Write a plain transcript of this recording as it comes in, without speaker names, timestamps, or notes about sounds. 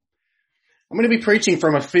I'm going to be preaching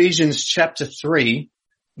from Ephesians chapter 3,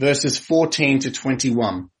 verses 14 to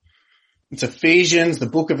 21. It's Ephesians, the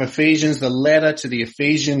book of Ephesians, the letter to the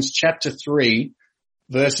Ephesians chapter 3,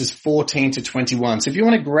 verses 14 to 21. So if you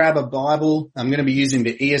want to grab a Bible, I'm going to be using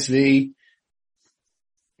the ESV.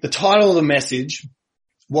 The title of the message,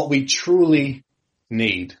 What We Truly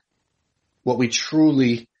Need. What we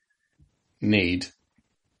truly need.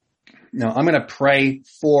 Now, I'm going to pray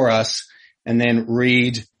for us and then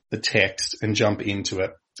read the text and jump into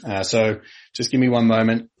it. So just give me one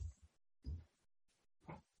moment.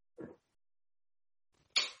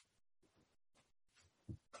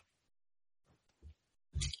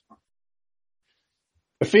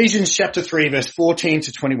 Ephesians chapter 3, verse 14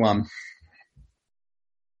 to 21.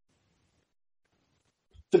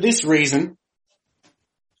 For this reason,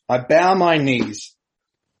 I bow my knees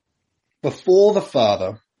before the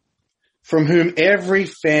Father, from whom every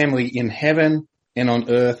family in heaven and on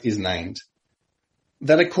earth is named,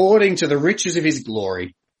 that according to the riches of his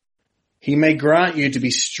glory, he may grant you to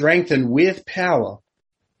be strengthened with power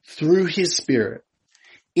through his Spirit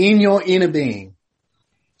in your inner being,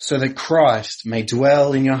 so that Christ may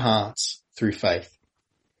dwell in your hearts through faith.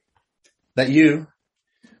 That you,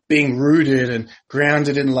 being rooted and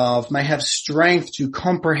grounded in love, may have strength to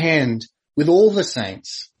comprehend with all the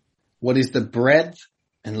saints what is the breadth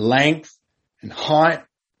and length and height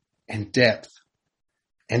and depth,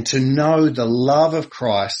 and to know the love of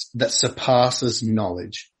Christ that surpasses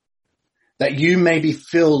knowledge, that you may be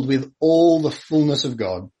filled with all the fullness of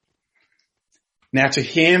God. Now to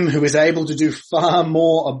him who is able to do far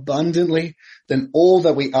more abundantly than all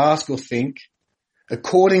that we ask or think,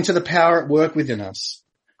 according to the power at work within us,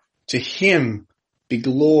 to him be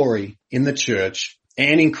glory in the church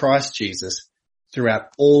and in Christ Jesus throughout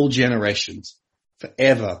all generations,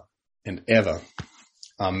 forever and ever.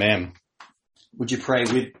 Amen. Would you pray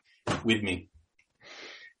with me?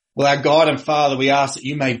 Well, our God and Father, we ask that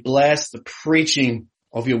you may bless the preaching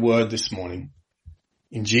of your word this morning.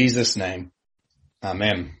 In Jesus' name,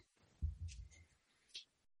 amen.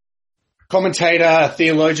 Commentator,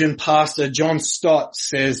 theologian, pastor John Stott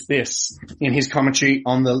says this in his commentary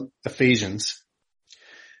on the Ephesians.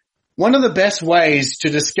 One of the best ways to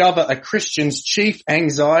discover a Christian's chief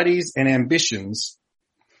anxieties and ambitions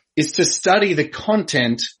is to study the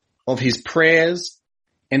content of his prayers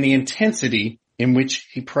and the intensity in which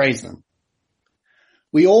he prays them.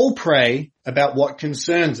 We all pray about what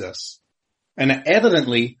concerns us and are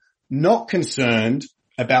evidently not concerned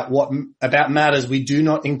about matters we do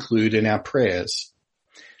not include in our prayers.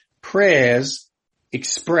 Prayers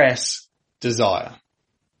express desire.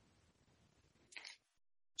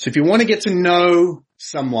 So if you want to get to know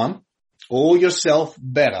someone or yourself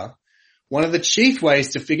better, one of the chief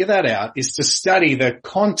ways to figure that out is to study the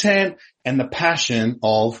content and the passion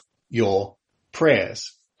of your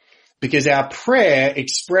prayers. Because our prayer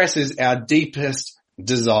expresses our deepest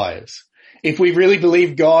desires. If we really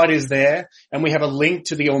believe God is there and we have a link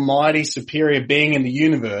to the almighty superior being in the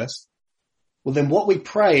universe, well then what we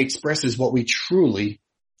pray expresses what we truly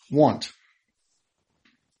want.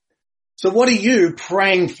 So what are you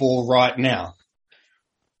praying for right now?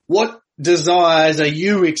 What desires are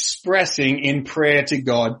you expressing in prayer to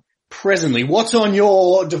God presently? What's on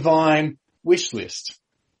your divine wish list?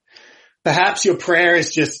 Perhaps your prayer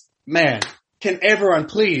is just, man, can everyone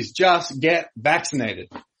please just get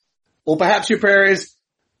vaccinated? Or perhaps your prayer is,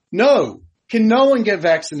 no, can no one get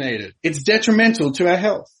vaccinated? It's detrimental to our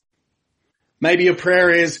health. Maybe your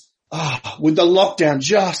prayer is, would the lockdown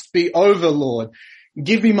just be over, Lord?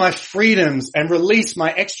 Give me my freedoms and release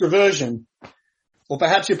my extroversion. Or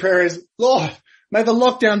perhaps your prayer is, Lord, may the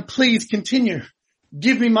lockdown please continue.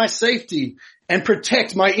 Give me my safety and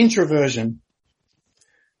protect my introversion.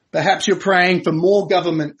 Perhaps you're praying for more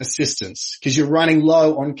government assistance because you're running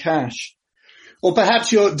low on cash. Or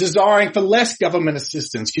perhaps you're desiring for less government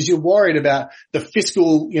assistance because you're worried about the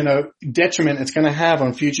fiscal, detriment it's going to have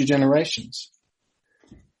on future generations.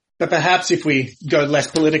 But perhaps if we go less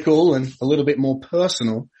political and a little bit more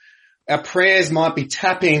personal, our prayers might be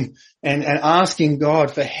tapping and asking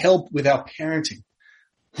God for help with our parenting.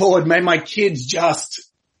 Lord, may my kids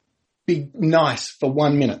just be nice for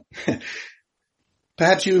 1 minute.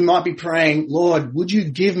 Perhaps you might be praying, Lord, would you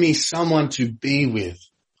give me someone to be with,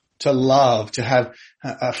 to love, to have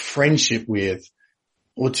a friendship with,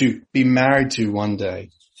 or to be married to one day?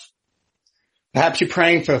 Perhaps you're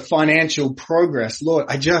praying for financial progress. Lord,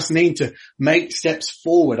 I just need to make steps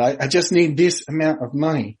forward. I just need this amount of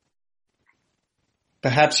money.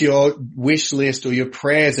 Perhaps your wish list or your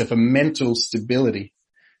prayers are for mental stability.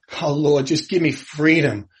 Oh Lord, just give me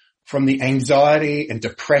freedom from the anxiety and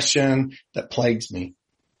depression that plagues me.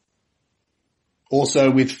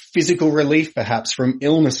 Also with physical relief perhaps from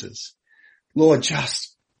illnesses. Lord,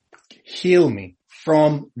 just heal me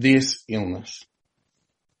from this illness.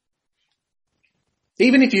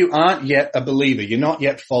 Even if you aren't yet a believer, you're not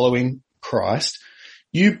yet following Christ,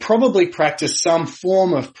 you probably practice some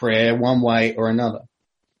form of prayer one way or another.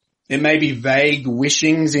 It may be vague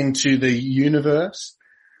wishings into the universe,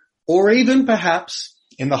 or even perhaps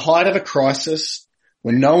in the height of a crisis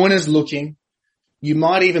when no one is looking, you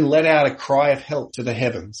might even let out a cry of help to the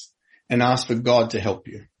heavens and ask for God to help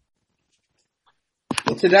you.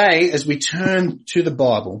 Well, today, as we turn to the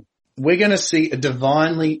Bible, we're going to see a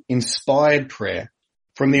divinely inspired prayer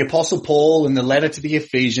from the Apostle Paul in the letter to the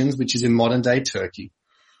Ephesians, which is in modern-day Turkey.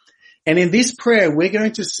 And in this prayer, we're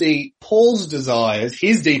going to see Paul's desires,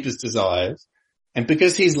 his deepest desires, and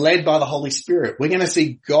because he's led by the Holy Spirit, we're going to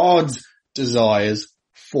see God's desires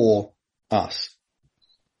for us.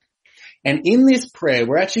 And in this prayer,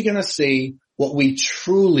 we're actually going to see what we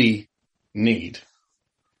truly need.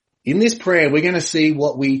 In this prayer, we're going to see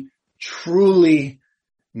what we truly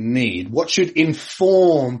need, what should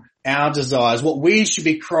inform our desires, what we should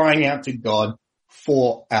be crying out to God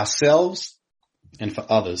for ourselves and for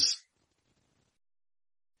others.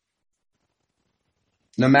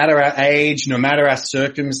 No matter our age, no matter our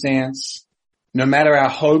circumstance, no matter our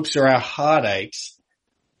hopes or our heartaches,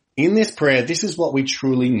 in this prayer, this is what we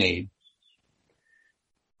truly need.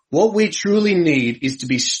 What we truly need is to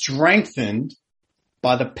be strengthened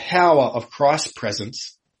by the power of Christ's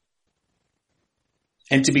presence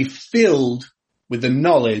and to be filled with the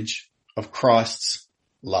knowledge of Christ's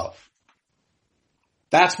love.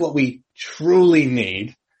 That's what we truly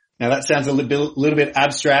need. Now that sounds a little bit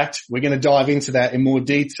abstract. We're going to dive into that in more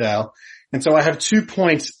detail. And so I have 2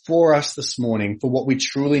 points for us this morning for what we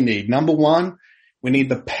truly need. Number 1, we need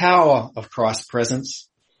the power of Christ's presence.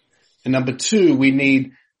 And number 2, we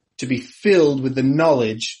need to be filled with the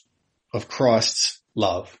knowledge of Christ's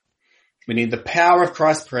love. We need the power of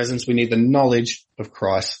Christ's presence. We need the knowledge of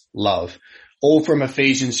Christ's love. All from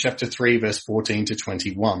Ephesians chapter 3, verse 14 to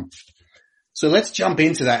 21. So let's jump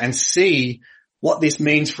into that and see what this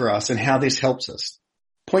means for us and how this helps us.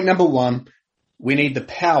 Point number 1, we need the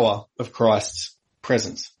power of Christ's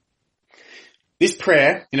presence. This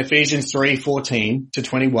prayer in Ephesians 3:14 to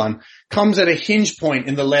 21 comes at a hinge point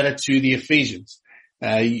in the letter to the Ephesians.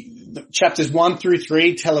 Chapters 1 through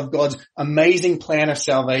 3 tell of God's amazing plan of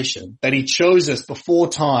salvation, that he chose us before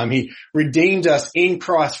time. He redeemed us in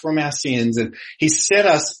Christ from our sins, and he set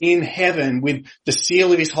us in heaven with the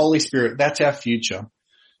seal of his Holy Spirit. That's our future.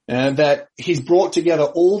 That he's brought together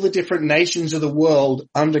all the different nations of the world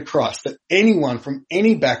under Christ, that anyone from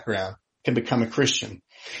any background can become a Christian.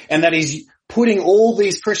 And that he's putting all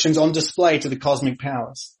these Christians on display to the cosmic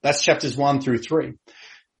powers. That's chapters 1 through 3.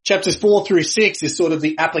 Chapters 4 through 6 is sort of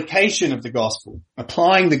the application of the gospel,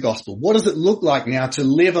 applying the gospel. What does it look like now to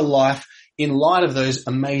live a life in light of those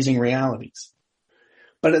amazing realities?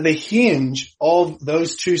 But at the hinge of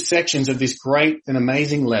those 2 sections of this great and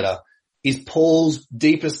amazing letter is Paul's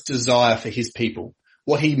deepest desire for his people,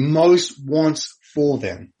 what he most wants for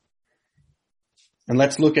them. And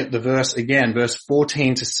let's look at the verse again, verse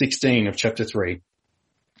 14 to 16 of chapter 3.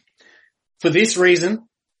 For this reason,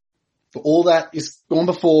 for all that is gone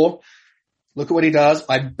before, look at what he does.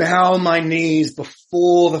 I bow my knees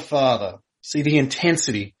before the Father. See the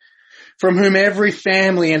intensity. From whom every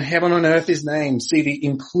family in heaven and earth is named. See the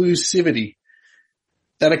inclusivity.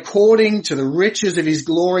 That according to the riches of his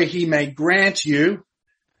glory he may grant you.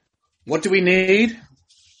 What do we need?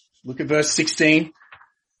 Look at verse 16.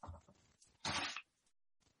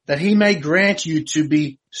 That he may grant you to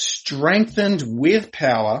be strengthened with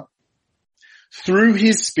power through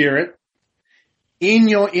his Spirit in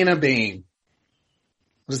your inner being.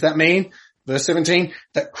 What does that mean? Verse 17,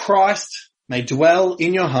 that Christ may dwell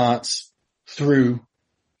in your hearts through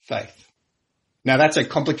faith. Now that's a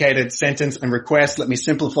complicated sentence and request. Let me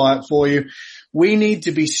simplify it for you. We need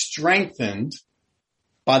to be strengthened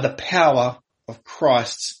by the power of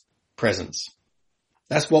Christ's presence.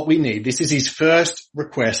 That's what we need. This is his first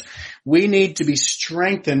request. We need to be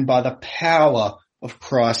strengthened by the power of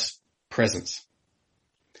Christ's presence.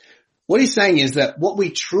 What he's saying is that what we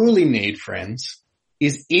truly need, friends,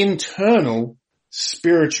 is internal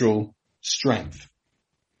spiritual strength.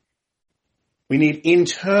 We need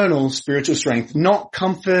internal spiritual strength, not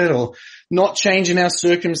comfort or not change in our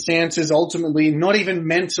circumstances, ultimately not even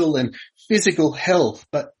mental and physical health,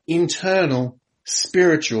 but internal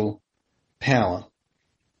spiritual power.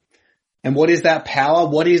 And what is that power?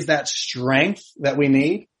 What is that strength that we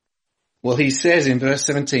need? Well, he says in verse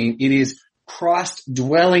 17, it is Christ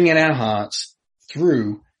dwelling in our hearts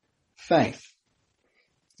through faith.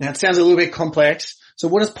 Now it sounds a little bit complex. So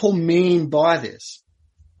what does Paul mean by this?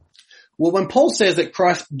 Well, when Paul says that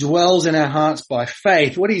Christ dwells in our hearts by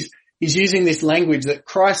faith, what he's using this language that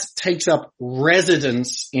Christ takes up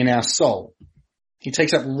residence in our soul. He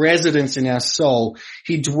takes up residence in our soul.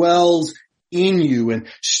 He dwells in you and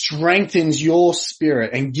strengthens your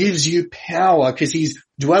spirit and gives you power because he's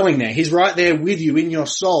dwelling there. He's right there with you in your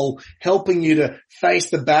soul, helping you to face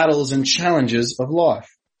the battles and challenges of life.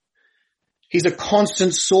 He's a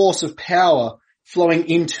constant source of power flowing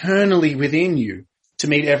internally within you to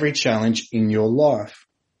meet every challenge in your life.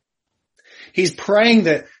 He's praying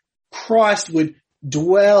that Christ would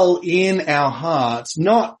dwell in our hearts,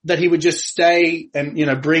 not that he would just stay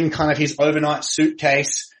and, bring kind of his overnight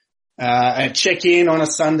suitcase and check in on a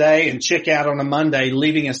Sunday and check out on a Monday,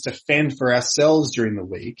 leaving us to fend for ourselves during the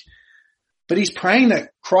week. But he's praying that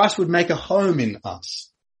Christ would make a home in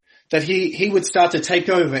us, that he would start to take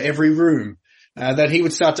over every room, that he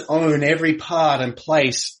would start to own every part and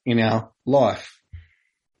place in our life.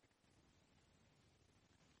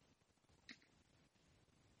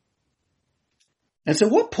 And so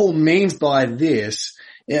what Paul means by this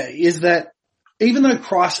is that even though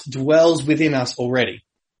Christ dwells within us already,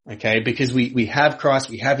 okay, because we have Christ,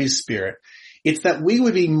 we have his Spirit, it's that we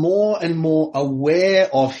would be more and more aware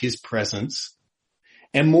of his presence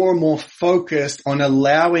and more focused on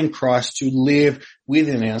allowing Christ to live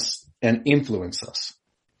within us and influence us.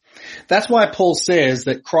 That's why Paul says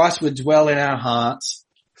that Christ would dwell in our hearts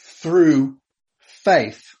through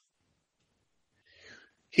faith.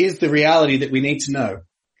 Here's the reality that we need to know.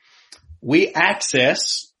 We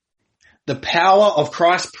access the power of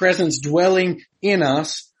Christ's presence dwelling in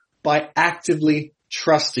us by actively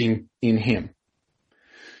trusting in him.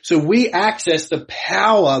 So we access the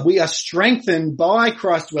power, we are strengthened by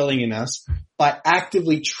Christ dwelling in us by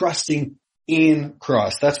actively trusting in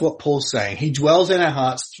Christ. That's what Paul's saying. He dwells in our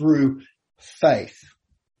hearts through faith.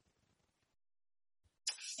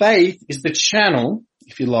 Faith is the channel,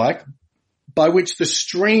 if you like, by which the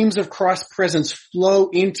streams of Christ's presence flow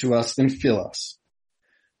into us and fill us.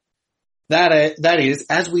 That is,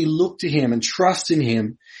 as we look to him and trust in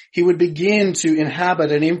him, he would begin to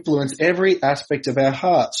inhabit and influence every aspect of our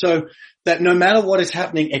heart, so that no matter what is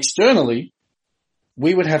happening externally,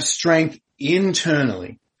 we would have strength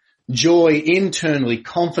internally, joy internally,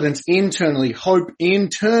 confidence internally, hope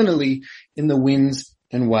internally in the winds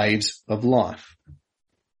and waves of life.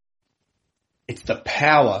 It's the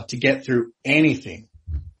power to get through anything.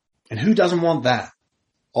 And who doesn't want that?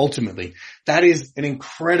 Ultimately, that is an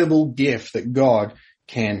incredible gift that God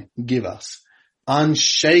can give us.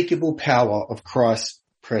 Unshakable power of Christ's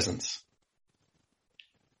presence.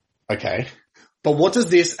 Okay, but what does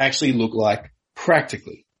this actually look like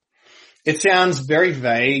practically? It sounds very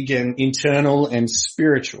vague and internal and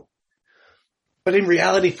spiritual. But in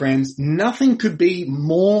reality, friends, nothing could be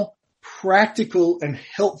more practical and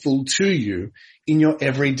helpful to you in your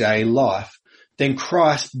everyday life than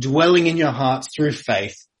Christ dwelling in your hearts through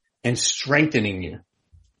faith and strengthening you.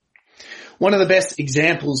 One of the best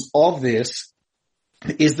examples of this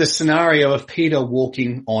is the scenario of Peter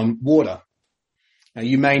walking on water. Now,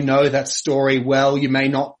 you may know that story well, you may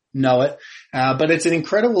not know it, but it's an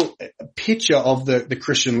incredible picture of the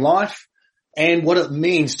Christian life and what it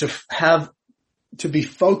means to be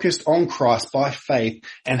focused on Christ by faith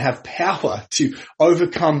and have power to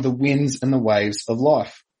overcome the winds and the waves of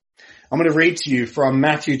life. I'm going to read to you from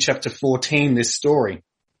Matthew chapter 14 this story.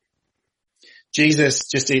 Jesus,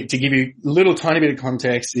 just to give you a little tiny bit of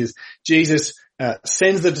context, is Jesus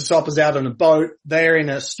sends the disciples out on a boat. They're in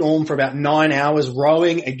a storm for about 9 hours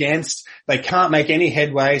rowing against. They can't make any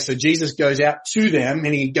headway. So Jesus goes out to them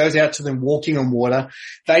and he goes out to them walking on water.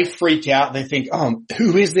 They freak out. They think, oh,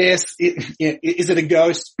 who is this? Is it a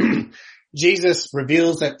ghost? Jesus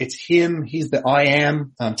reveals that it's him. He's the I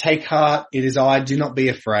am. Take heart. It is I. Do not be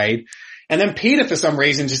afraid. And then Peter, for some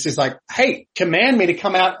reason, just is like, hey, command me to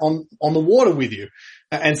come out on the water with you.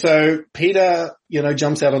 And so Peter,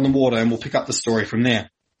 jumps out on the water, and we'll pick up the story from there.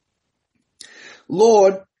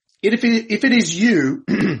 Lord, if it is you,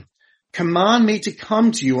 command me to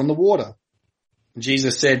come to you on the water.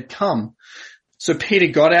 Jesus said, come. So Peter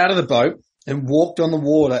got out of the boat and walked on the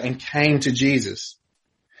water and came to Jesus.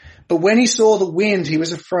 But when he saw the wind, he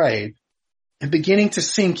was afraid, and beginning to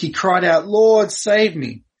sink, he cried out, Lord, save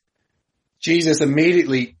me. Jesus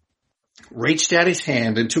immediately reached out his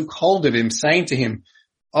hand and took hold of him, saying to him,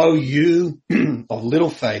 O you of little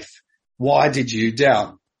faith, why did you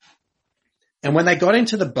doubt? And when they got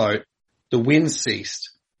into the boat, the wind ceased,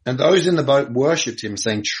 and those in the boat worshipped him,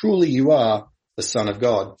 saying, truly you are the Son of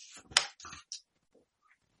God.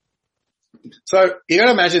 So you got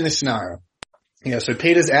to imagine this scenario. So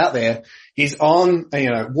Peter's out there. He's on,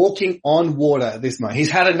 walking on water at this moment. He's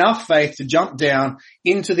had enough faith to jump down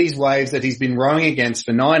into these waves that he's been rowing against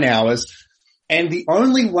for 9 hours. And the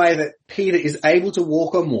only way that Peter is able to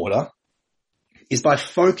walk on water is by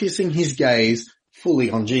focusing his gaze fully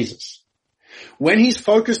on Jesus. When he's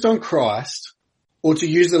focused on Christ, or to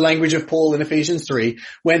use the language of Paul in Ephesians 3,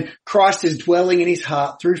 when Christ is dwelling in his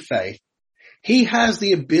heart through faith, he has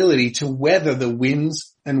the ability to weather the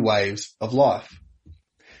winds and waves of life.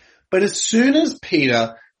 But as soon as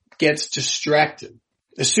Peter gets distracted,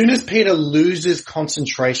 as soon as Peter loses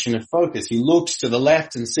concentration and focus, he looks to the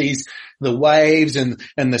left and sees the waves and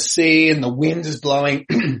the sea and the wind is blowing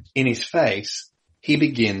in his face, he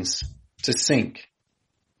begins to sink.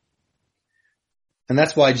 And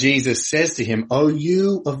that's why Jesus says to him, "Oh,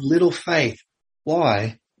 you of little faith,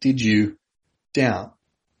 why did you doubt?"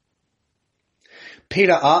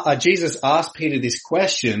 Jesus asked Peter this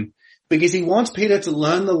question because he wants Peter to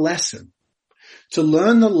learn the lesson. To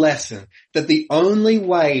learn the lesson that the only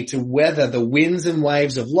way to weather the winds and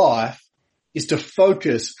waves of life is to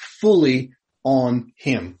focus fully on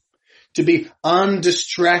him. To be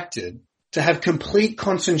undistracted, to have complete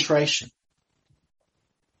concentration.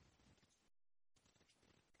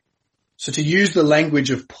 So to use the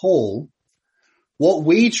language of Paul, what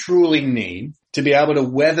we truly need to be able to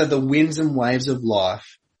weather the winds and waves of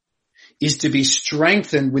life is to be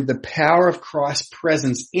strengthened with the power of Christ's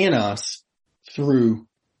presence in us through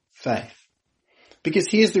faith. Because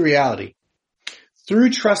here's the reality.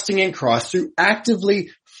 Through trusting in Christ, through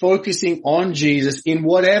actively focusing on Jesus in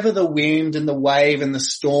whatever the wind and the wave and the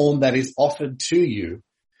storm that is offered to you,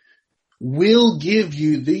 will give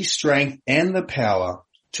you the strength and the power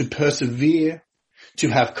to persevere, to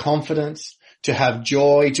have confidence, to have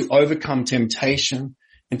joy, to overcome temptation,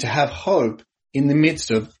 and to have hope in the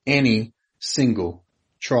midst of any single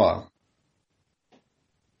trial.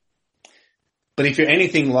 But if you're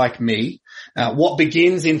anything like me, what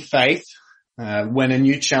begins in faith when a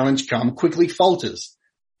new challenge comes quickly falters.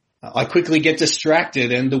 I quickly get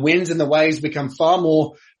distracted and the winds and the waves become far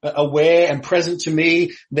more aware and present to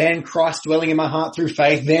me than Christ dwelling in my heart through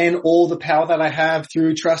faith, then all the power that I have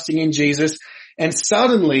through trusting in Jesus. And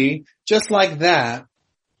suddenly, just like that,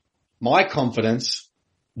 my confidence,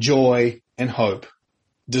 joy, and hope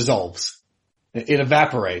dissolves. It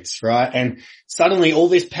evaporates, right? And suddenly all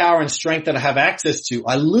this power and strength that I have access to,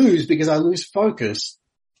 I lose because I lose focus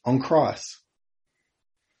on Christ.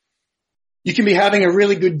 You can be having a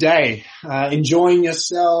really good day, enjoying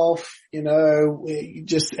yourself,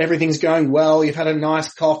 just everything's going well. You've had a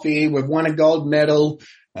nice coffee. We've won a gold medal.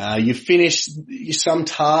 You finished some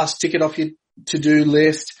task, tick it off your to-do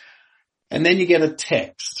list, and then you get a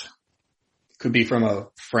text. It could be from a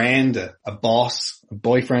friend, a boss, a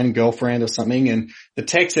boyfriend, girlfriend or something, and the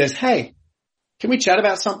text says, "Hey, can we chat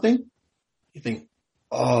about something?" You think,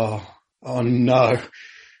 oh no.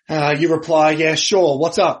 You reply, "Yeah, sure,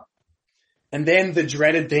 what's up?" And then the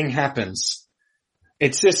dreaded thing happens.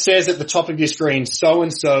 It just says at the top of your screen,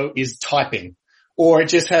 so-and-so is typing. Or it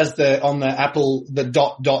just has on the Apple,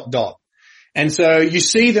 the ... And so you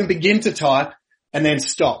see them begin to type and then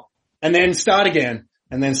stop. And then start again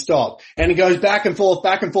and then stop. And it goes back and forth.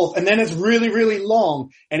 And then it's really, really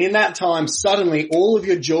long. And in that time, suddenly all of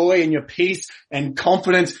your joy and your peace and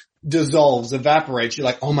confidence dissolves, evaporates. You're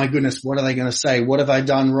like, oh my goodness, what are they going to say? What have I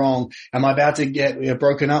done wrong? Am I about to get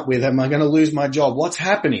broken up with? Am I going to lose my job? What's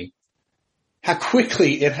happening? How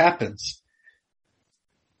quickly it happens.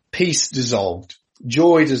 Peace dissolved,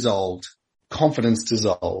 joy dissolved, confidence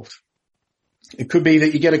dissolved. It could be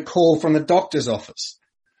that you get a call from the doctor's office.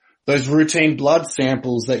 Those routine blood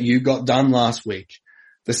samples that you got done last week.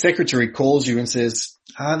 The secretary calls you and says,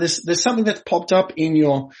 there's something that's popped up in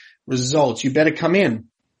your results. You better come in.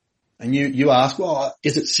 And you ask, well,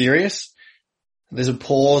 is it serious? There's a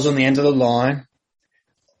pause on the end of the line.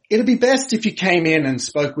 It'd be best if you came in and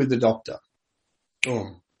spoke with the doctor.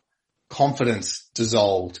 Boom. Confidence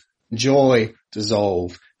dissolved. Joy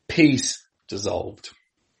dissolved. Peace dissolved.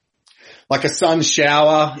 Like a sun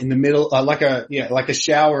shower in the middle, like a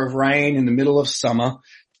shower of rain in the middle of summer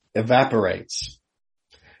evaporates.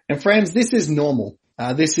 And friends, this is normal.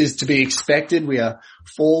 This is to be expected. We are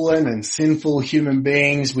fallen and sinful human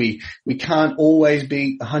beings. We can't always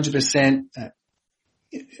be 100%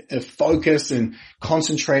 focused and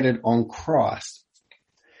concentrated on Christ.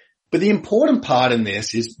 But the important part in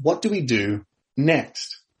this is, what do we do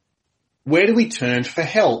next? Where do we turn for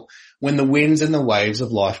help when the winds and the waves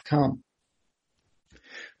of life come?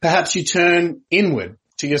 Perhaps you turn inward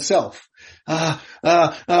to yourself.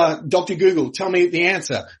 Dr. Google, tell me the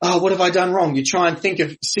answer. What have I done wrong? You try and think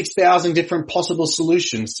of 6,000 different possible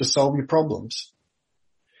solutions to solve your problems.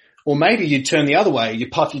 Or maybe you turn the other way. You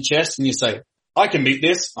puff your chest and you say, I can beat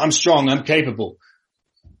this. I'm strong. I'm capable.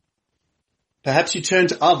 Perhaps you turn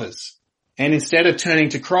to others, and instead of turning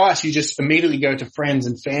to Christ, you just immediately go to friends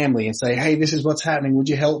and family and say, hey, this is what's happening. Would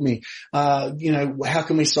you help me? How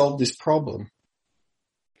can we solve this problem?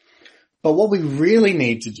 But what we really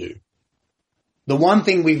need to do, the one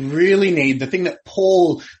thing we really need, the thing that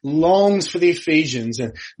Paul longs for the Ephesians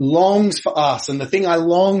and longs for us, and the thing I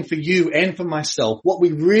long for you and for myself, what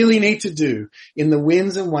we really need to do in the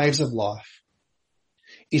winds and waves of life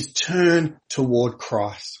is turn toward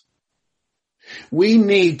Christ. We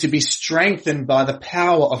need to be strengthened by the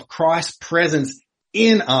power of Christ's presence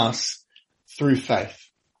in us through faith,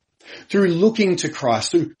 through looking to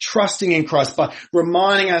Christ, through trusting in Christ, by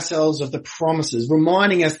reminding ourselves of the promises,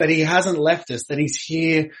 reminding us that he hasn't left us, that he's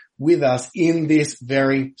here with us in this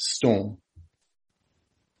very storm.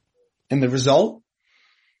 And the result,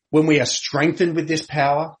 when we are strengthened with this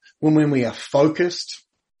power, when we are focused,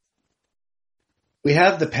 we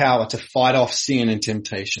have the power to fight off sin and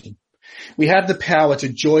temptation. We have the power to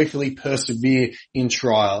joyfully persevere in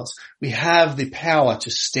trials. We have the power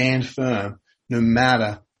to stand firm no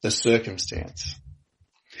matter the circumstance.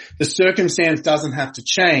 The circumstance doesn't have to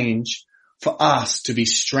change for us to be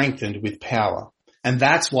strengthened with power. And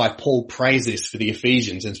that's why Paul prays this for the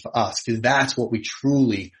Ephesians and for us, because that's what we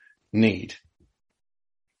truly need.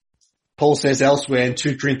 Paul says elsewhere in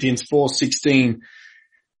 2 Corinthians 4:16,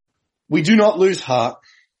 we do not lose heart.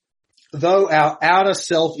 Though our outer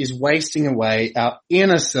self is wasting away, our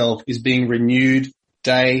inner self is being renewed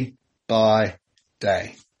day by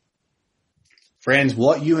day. Friends,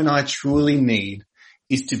 what you and I truly need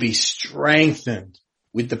is to be strengthened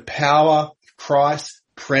with the power of Christ's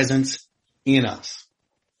presence in us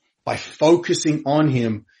by focusing on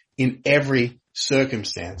him in every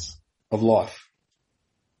circumstance of life.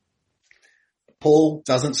 Paul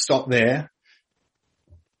doesn't stop there.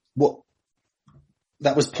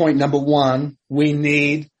 That was point number one. We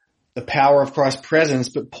need the power of Christ's presence.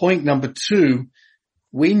 But point number two,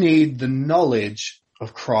 we need the knowledge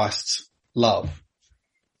of Christ's love.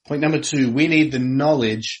 Point number two, we need the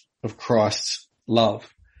knowledge of Christ's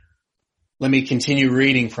love. Let me continue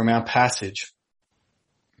reading from our passage.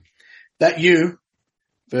 That you,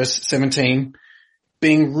 verse 17,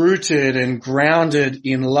 being rooted and grounded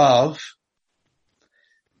in love,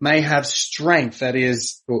 may have strength, that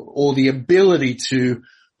is, or the ability to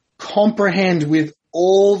comprehend with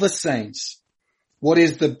all the saints what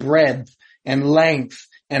is the breadth and length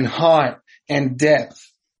and height and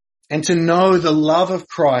depth, and to know the love of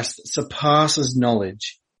Christ that surpasses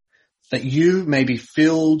knowledge, that you may be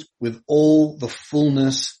filled with all the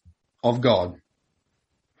fullness of God.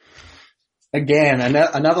 Again,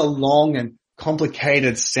 another long and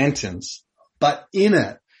complicated sentence, but in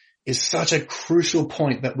it is such a crucial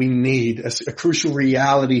point that we need, a crucial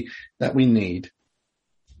reality that we need.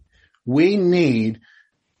 We need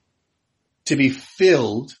to be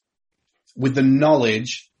filled with the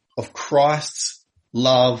knowledge of Christ's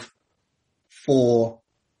love for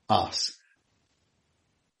us.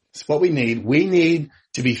 That's what we need. We need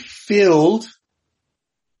to be filled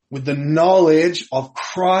with the knowledge of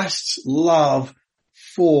Christ's love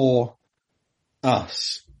for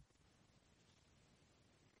us.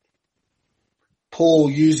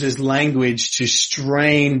 Paul uses language to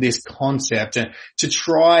strain this concept and to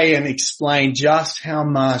try and explain just how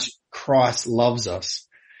much Christ loves us.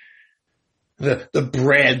 The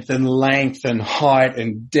breadth and length and height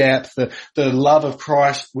and depth, the love of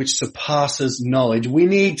Christ which surpasses knowledge. We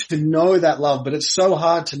need to know that love, but it's so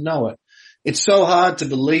hard to know it. It's so hard to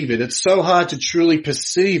believe it. It's so hard to truly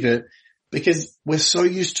perceive it because we're so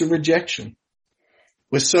used to rejection.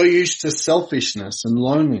 We're so used to selfishness and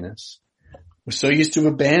loneliness. We're so used to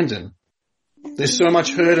abandon. There's so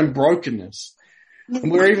much hurt and brokenness.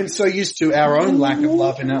 And we're even so used to our own lack of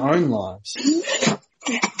love in our own lives.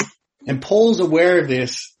 And Paul's aware of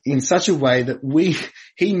this in such a way that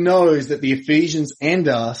he knows that the Ephesians and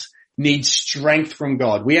us need strength from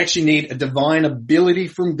God. We actually need a divine ability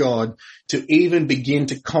from God to even begin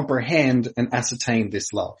to comprehend and ascertain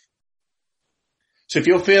this love. So if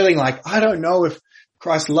you're feeling like, I don't know if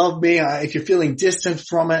Christ loved me, if you're feeling distant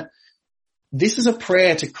from it, this is a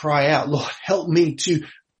prayer to cry out, Lord, help me to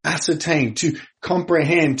ascertain, to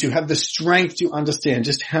comprehend, to have the strength to understand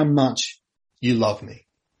just how much you love me.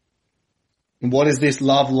 And what is this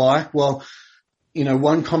love like? Well,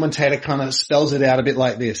 one commentator kind of spells it out a bit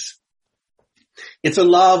like this. It's a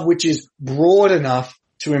love which is broad enough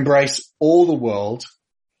to embrace all the world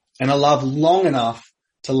and a love long enough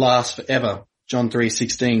to last forever. John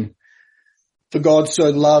 3:16. For God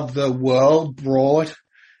so loved the world, broad,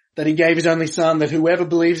 that he gave his only son, that whoever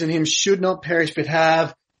believes in him should not perish but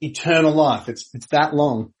have eternal life. It's that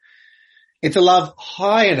long. It's a love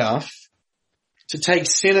high enough to take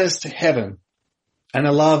sinners to heaven, and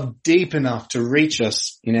a love deep enough to reach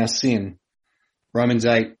us in our sin. Romans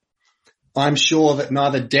 8. I'm sure that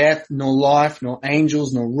neither death, nor life, nor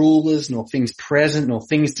angels, nor rulers, nor things present, nor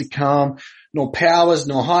things to come, nor powers,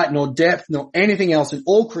 nor height, nor depth, nor anything else in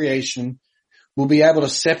all creation will be able to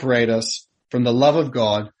separate us from the love of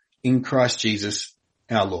God in Christ Jesus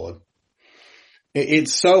our Lord.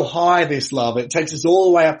 It's so high, this love. It takes us all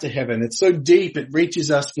the way up to heaven. It's so deep, it reaches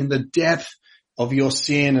us in the depth of your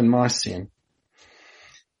sin and my sin.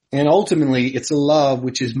 And ultimately, it's a love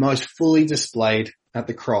which is most fully displayed at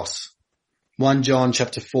the cross. 1 John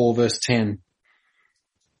chapter 4 verse 10.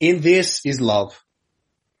 In this is love.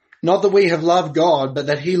 Not that we have loved God, but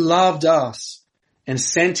that he loved us and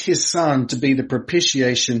sent his son to be the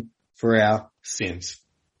propitiation for our sins.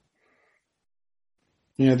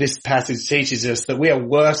 You know, this passage teaches us that we are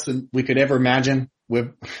worse than we could ever imagine.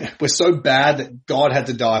 We're so bad that God had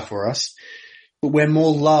to die for us, but we're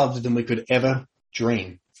more loved than we could ever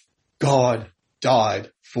dream. God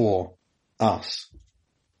died for us.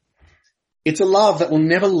 It's a love that will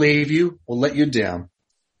never leave you or let you down.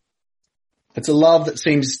 It's a love that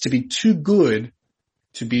seems to be too good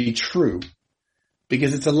to be true,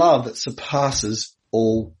 because it's a love that surpasses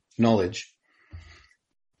all knowledge.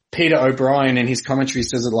 Peter O'Brien in his commentary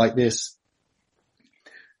says it like this: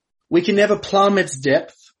 we can never plumb its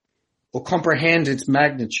depth or comprehend its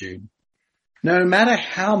magnitude. No matter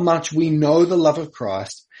how much we know the love of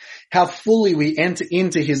Christ, how fully we enter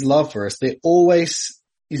into his love for us, there always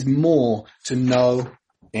is more to know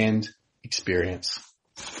and experience.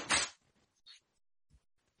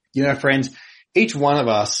 You know, friends, each one of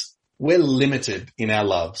us, we're limited in our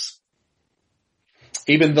loves.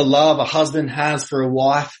 Even the love a husband has for a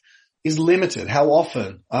wife is limited. How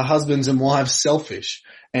often are husbands and wives selfish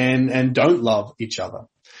and don't love each other?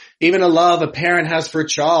 Even a love a parent has for a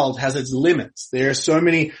child has its limits. There are so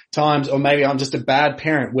many times, or maybe I'm just a bad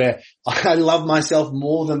parent, where I love myself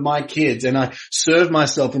more than my kids and I serve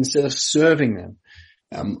myself instead of serving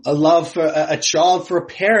them. A love for a child for a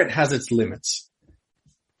parent has its limits.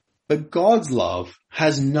 But God's love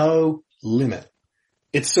has no limit.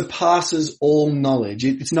 It surpasses all knowledge.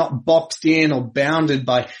 It's not boxed in or bounded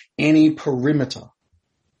by any perimeter.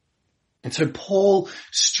 And so Paul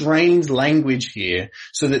strains language here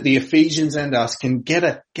so that the Ephesians and us can get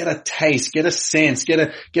a taste, get a sense, get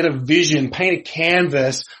a vision, paint a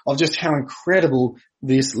canvas of just how incredible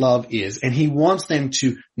this love is. And he wants them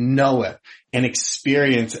to know it and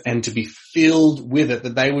experience it and to be filled with it,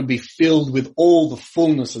 that they would be filled with all the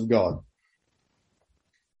fullness of God.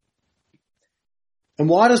 And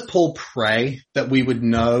why does Paul pray that we would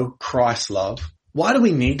know Christ's love? Why do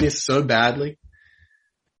we need this so badly?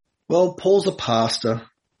 Well, Paul's a pastor.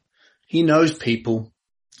 He knows people,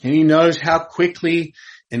 and he knows how quickly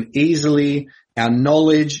and easily our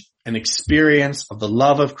knowledge and experience of the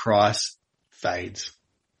love of Christ fades.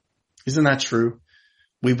 Isn't that true?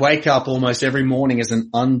 We wake up almost every morning as an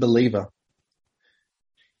unbeliever.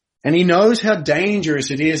 And he knows how dangerous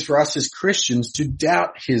it is for us as Christians to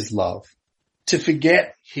doubt his love, to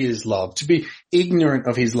forget his love, to be ignorant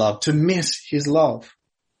of his love, to miss his love.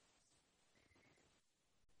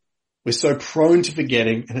 We're so prone to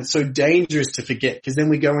forgetting, and it's so dangerous to forget because then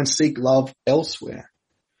we go and seek love elsewhere.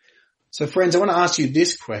 So friends, I want to ask you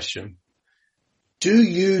this question. Do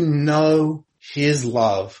you know his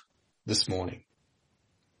love this morning?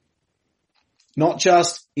 Not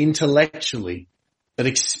just intellectually, but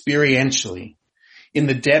experientially, in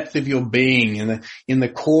the depth of your being, in the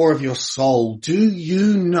core of your soul. Do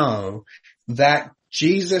you know that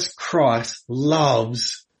Jesus Christ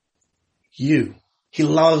loves you? He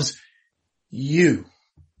loves you.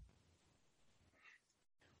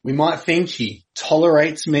 We might think he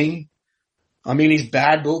tolerates me. I'm in his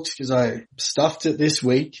bad books because I stuffed it this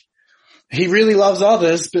week. He really loves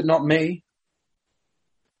others, but not me.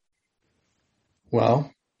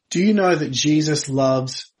 Well, do you know that Jesus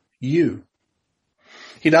loves you?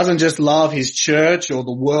 He doesn't just love his church or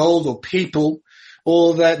the world or people,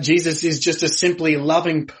 or that Jesus is just a simply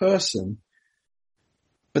loving person,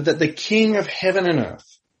 but that the King of heaven and earth,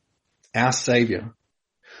 our Savior,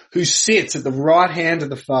 who sits at the right hand of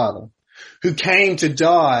the Father, who came to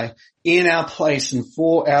die in our place and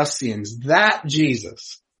for our sins, that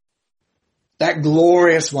Jesus, that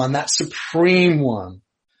glorious one, that supreme one,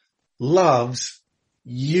 loves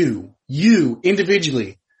you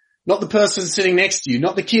individually, not the person sitting next to you,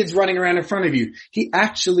 not the kids running around in front of you. He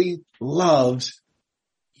actually loves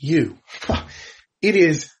you.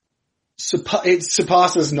 It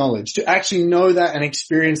surpasses knowledge. To actually know that and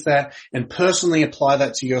experience that and personally apply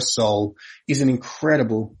that to your soul is an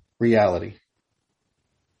incredible reality.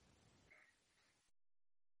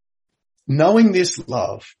 Knowing this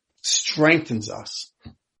love strengthens us.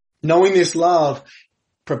 Knowing this love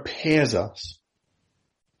prepares us.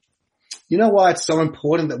 You know why it's so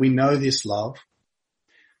important that we know this love?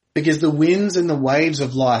 Because the winds and the waves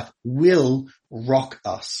of life will rock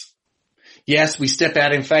us. Yes, we step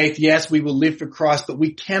out in faith. Yes, we will live for Christ, but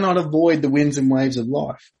we cannot avoid the winds and waves of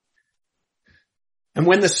life. And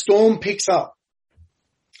when the storm picks up,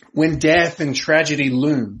 when death and tragedy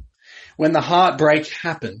loom, when the heartbreak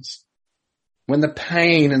happens, when the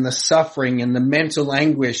pain and the suffering and the mental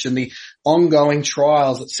anguish and the ongoing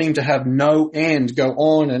trials that seem to have no end go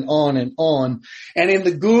on and on and on, and in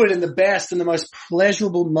the good and the best and the most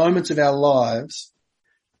pleasurable moments of our lives,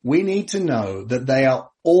 we need to know that they are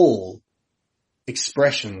all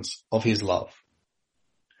expressions of his love.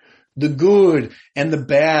 The good and the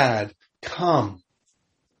bad come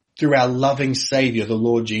through our loving Savior, the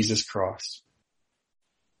Lord Jesus Christ.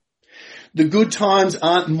 The good times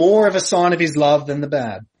aren't more of a sign of his love than the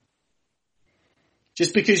bad.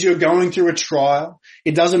 Just because you're going through a trial,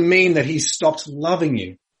 it doesn't mean that he's stopped loving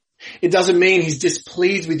you. It doesn't mean he's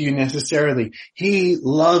displeased with you necessarily. He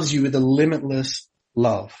loves you with a limitless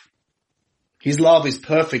love. His love is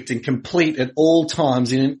perfect and complete at all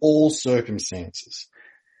times and in all circumstances.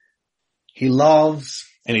 He loves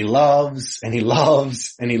and he loves and he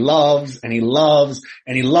loves and he loves and he loves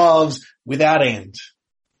and he loves without end.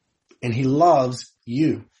 And he loves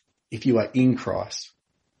you if you are in Christ.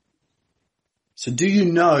 So do you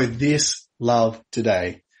know this love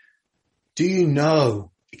today? Do you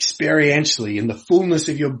know experientially in the fullness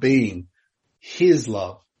of your being his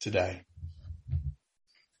love today?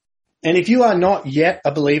 And if you are not yet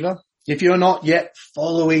a believer, if you're not yet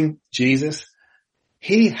following Jesus,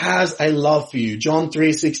 he has a love for you. John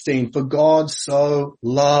 3:16, for God so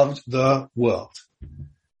loved the world.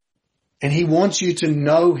 And he wants you to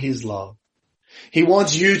know his love. He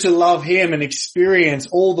wants you to love him and experience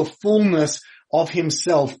all the fullness of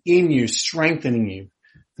himself in you, strengthening you.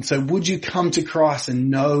 And so would you come to Christ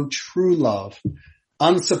and know true love,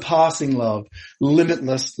 unsurpassing love,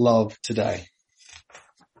 limitless love today?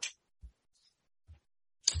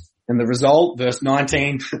 And the result, verse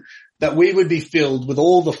 19, that we would be filled with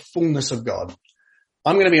all the fullness of God.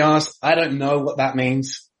 I'm going to be honest, I don't know what that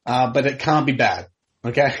means, but it can't be bad.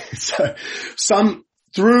 Okay, so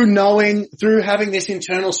through having this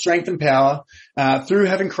internal strength and power, through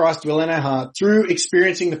having Christ dwell in our heart, through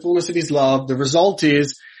experiencing the fullness of his love, the result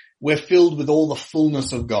is we're filled with all the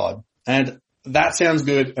fullness of God. And that sounds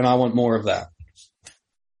good, and I want more of that.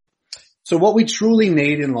 So what we truly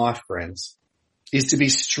need in life, friends, is to be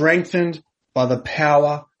strengthened by the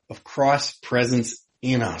power of Christ's presence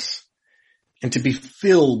in us and to be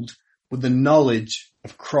filled with the knowledge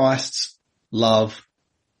of Christ's love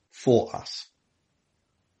for us.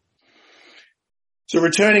 So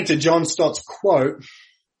returning to John Stott's quote,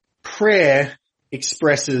 prayer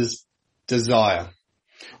expresses desire.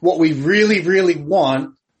 What we really, really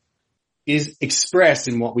want is expressed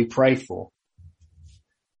in what we pray for.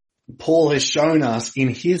 Paul has shown us in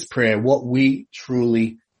his prayer what we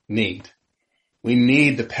truly need. We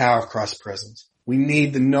need the power of Christ's presence. We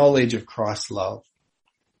need the knowledge of Christ's love.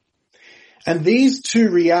 And these two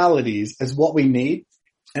realities is what we need,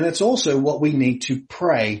 and it's also what we need to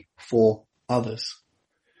pray for others.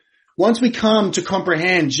 Once we come to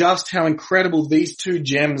comprehend just how incredible these two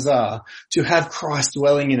gems are, to have Christ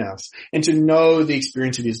dwelling in us and to know the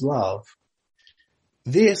experience of his love,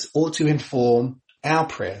 this ought to inform our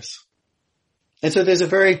prayers. And so there's a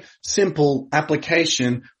very simple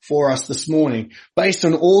application for us this morning. Based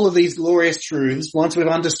on all of these glorious truths, once we've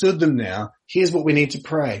understood them now, here's what we need to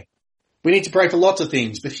pray. We need to pray for lots of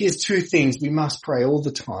things, but here's two things we must pray all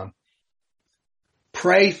the time.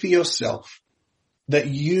 Pray for yourself that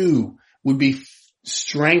you would be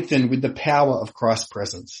strengthened with the power of Christ's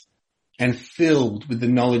presence and filled with the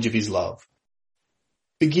knowledge of his love.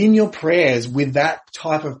 Begin your prayers with that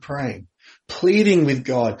type of praying, pleading with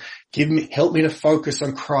God, help me to focus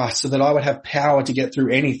on Christ so that I would have power to get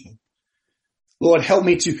through anything. Lord, help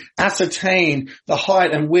me to ascertain the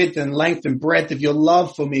height and width and length and breadth of your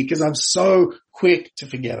love for me because I'm so quick to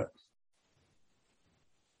forget it.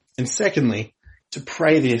 And secondly, to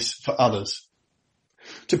pray this for others.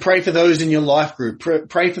 To pray for those in your life group.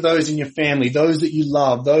 Pray for those in your family, those that you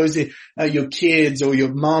love, those your kids or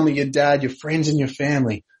your mom or your dad, your friends in your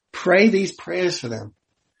family. Pray these prayers for them.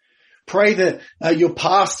 Pray that your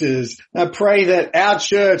pastors, pray that our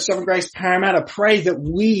church, Sovereign Grace Parramatta, pray that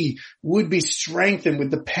we would be strengthened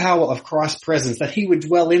with the power of Christ's presence, that he would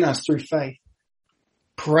dwell in us through faith.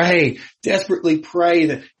 Pray, desperately pray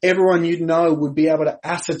that everyone you know would be able to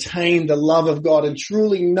ascertain the love of God and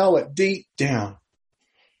truly know it deep down.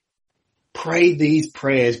 Pray these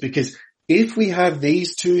prayers, because if we have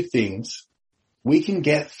these two things, we can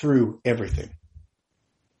get through everything.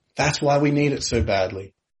 That's why we need it so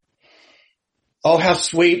badly. Oh, how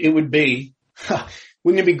sweet it would be.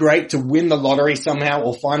 Wouldn't it be great to win the lottery somehow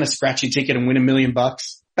or find a scratchy ticket and win $1 million?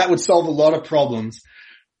 That would solve a lot of problems,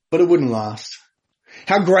 but it wouldn't last.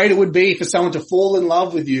 How great it would be for someone to fall in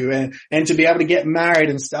love with you and to be able to get married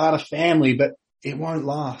and start a family, but it won't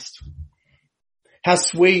last. How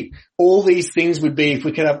sweet all these things would be if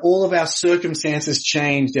we could have all of our circumstances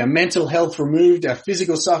changed, our mental health removed, our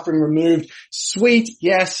physical suffering removed. Sweet,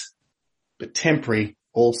 yes, but temporary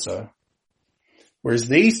also. Whereas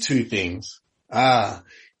these two things,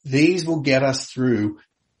 these will get us through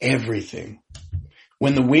everything.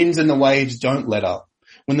 When the winds and the waves don't let up,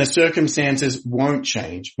 when the circumstances won't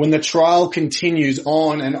change, when the trial continues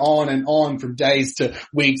on and on and on from days to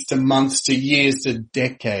weeks to months to years to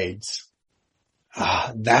decades.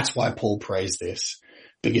 That's why Paul prays this,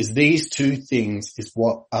 because these two things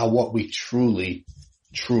are what we truly,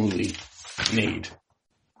 truly need.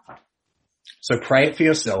 So pray it for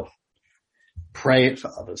yourself. Pray it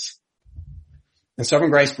for others. And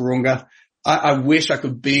Sovereign Grace Virunga, I wish I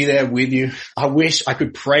could be there with you. I wish I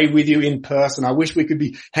could pray with you in person. I wish we could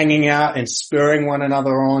be hanging out and spurring one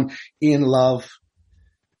another on in love.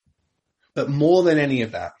 But more than any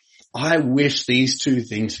of that, I wish these two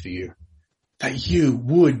things for you. That you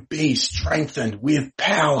would be strengthened with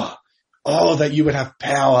power. Oh, that you would have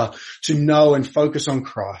power to know and focus on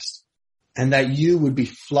Christ. And that you would be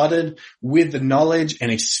flooded with the knowledge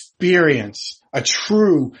and experience a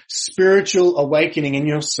true spiritual awakening in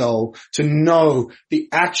your soul to know the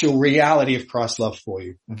actual reality of Christ's love for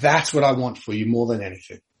you. That's what I want for you more than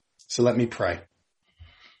anything. So let me pray.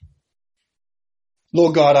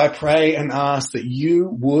 Lord God, I pray and ask that you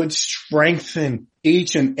would strengthen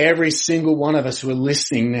each and every single one of us who are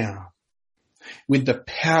listening now with the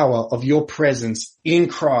power of your presence in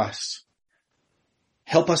Christ.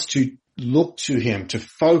 Help us to look to him, to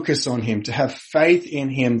focus on him, to have faith in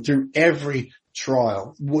him through every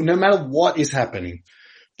trial, no matter what is happening,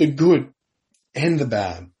 the good and the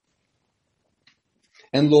bad.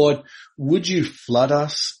 And Lord, would you flood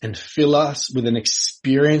us and fill us with an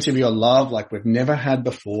experience of your love like we've never had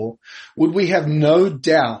before? Would we have no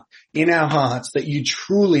doubt in our hearts that you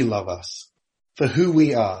truly love us for who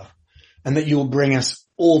we are and that you will bring us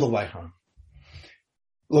all the way home?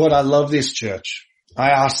 Lord, I love this church.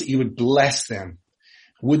 I ask that you would bless them.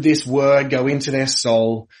 Would this word go into their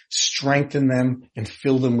soul, strengthen them, and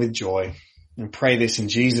fill them with joy? And pray this in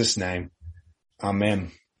Jesus' name.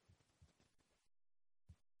 Amen.